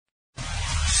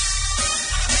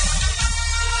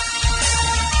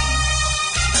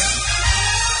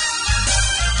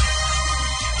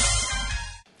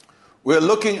We're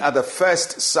looking at the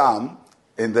first Psalm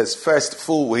in this first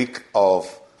full week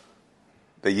of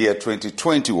the year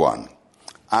 2021.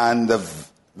 And the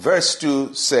verse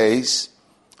 2 says,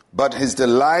 "But his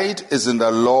delight is in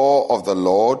the law of the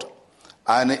Lord,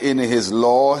 and in his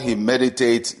law he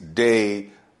meditates day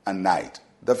and night."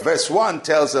 The verse 1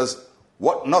 tells us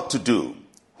what not to do,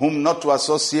 whom not to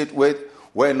associate with,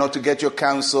 where not to get your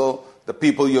counsel, the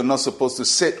people you're not supposed to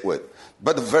sit with.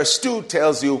 But verse 2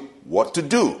 tells you what to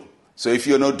do. So if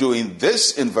you're not doing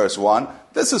this in verse 1,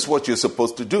 this is what you're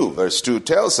supposed to do. Verse 2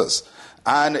 tells us.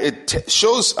 And it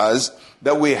shows us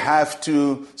that we have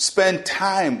to spend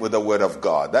time with the Word of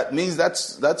God. That means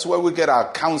that's where we get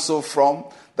our counsel from.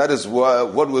 That is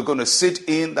what we're going to sit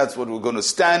in. That's what we're going to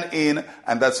stand in.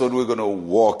 And that's what we're going to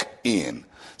walk in.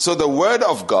 So the Word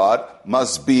of God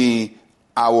must be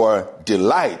our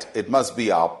delight. It must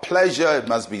be our pleasure. It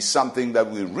must be something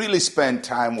that we really spend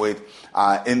time with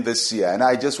in this year. And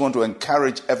I just want to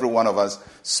encourage every one of us,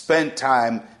 spend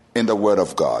time in the Word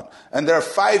of God. And there are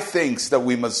 5 things that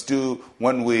we must do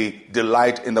when we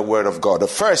delight in the Word of God. The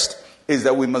first is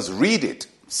that we must read it.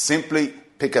 Simply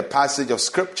pick a passage of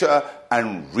Scripture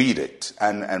and read it.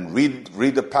 And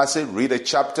read the passage, read a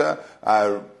chapter,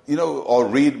 or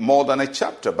read more than a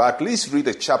chapter, but at least read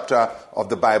a chapter of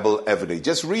the Bible every day.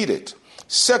 Just read it.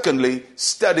 Secondly,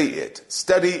 study it.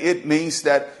 Study it means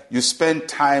that you spend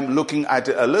time looking at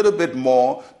it a little bit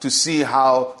more to see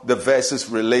how the verses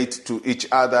relate to each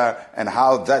other and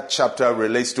how that chapter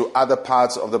relates to other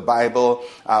parts of the Bible.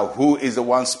 Who is the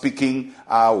one speaking?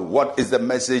 What is the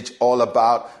message all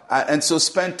about? And so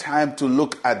spend time to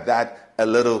look at that a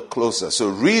little closer. So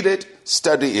read it,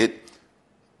 study it.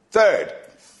 Third,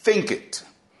 think it.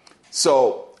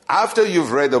 So after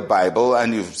you've read the Bible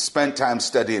and you've spent time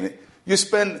studying it, you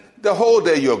spend the whole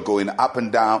day you're going up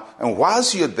and down. And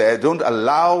whilst you're there, don't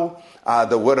allow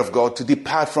the Word of God to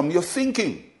depart from your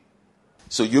thinking.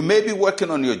 So you may be working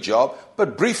on your job,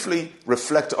 but briefly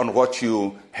reflect on what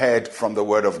you heard from the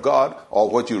Word of God or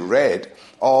what you read.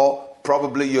 Or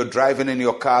probably you're driving in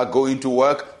your car, going to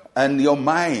work, and your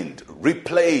mind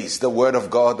replays the Word of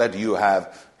God that you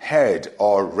have heard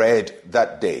or read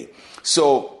that day.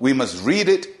 So we must read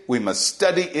it, we must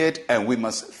study it, and we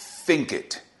must think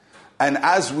it. And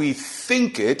as we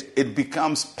think it, it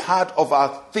becomes part of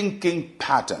our thinking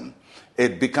pattern.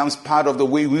 It becomes part of the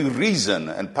way we reason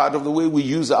and part of the way we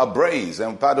use our brains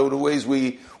and part of the ways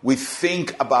we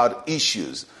think about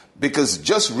issues. Because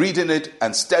just reading it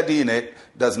and studying it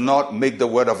does not make the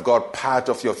Word of God part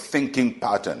of your thinking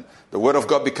pattern. The Word of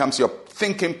God becomes your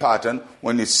thinking pattern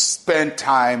when you spend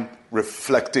time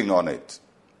reflecting on it.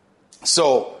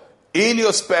 So, in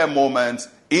your spare moments,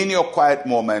 in your quiet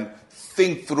moment,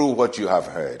 think through what you have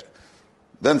heard.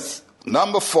 Then,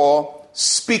 number 4,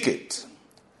 speak it.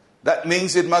 That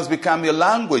means it must become your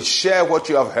language. Share what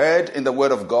you have heard in the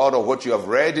Word of God or what you have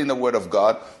read in the Word of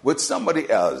God with somebody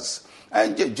else.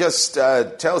 And just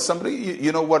tell somebody,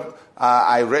 you know what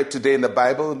I read today in the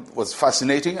Bible was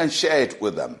fascinating, and share it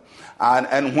with them.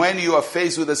 And when you are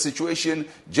faced with a situation,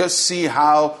 just see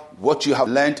how what you have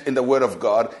learned in the Word of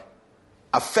God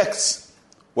affects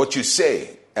what you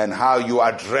say and how you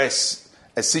address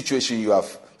a situation you are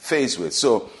faced with.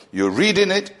 So you're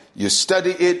reading it, you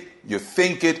study it, you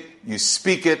think it, you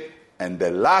speak it, and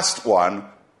the last one,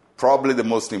 probably the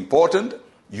most important,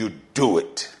 you do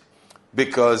it.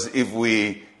 Because if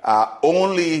we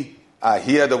only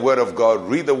hear the Word of God,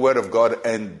 read the Word of God,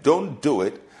 and don't do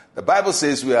it, the Bible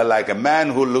says we are like a man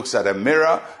who looks at a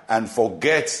mirror and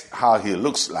forgets how he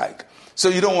looks like. So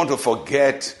you don't want to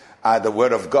forget the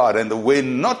Word of God. And the way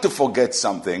not to forget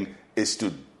something is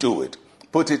to do it.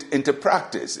 Put it into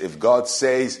practice. If God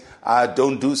says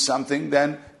don't do something,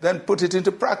 then put it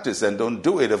into practice and don't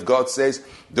do it. If God says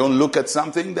don't look at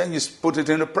something, then you put it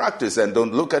into practice and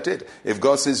don't look at it. If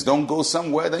God says don't go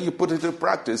somewhere, then you put it into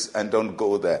practice and don't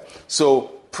go there. So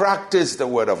practice the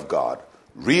Word of God.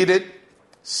 Read it,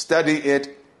 study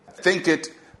it, think it,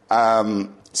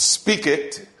 speak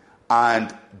it,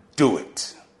 and do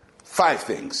it. 5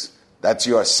 things. That's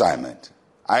your assignment.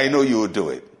 I know you will do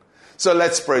it. So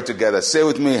let's pray together. Say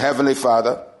with me, Heavenly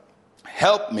Father,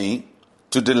 help me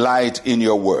to delight in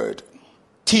your word.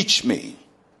 Teach me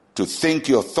to think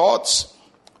your thoughts,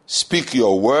 speak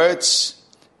your words,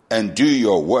 and do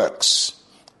your works.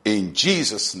 In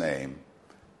Jesus' name,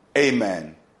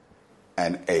 amen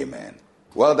and amen.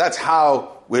 Well, that's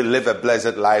how we live a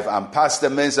blessed life. I'm Pastor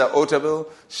Mensa Otabil.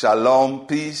 Shalom,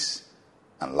 peace,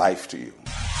 and life to you.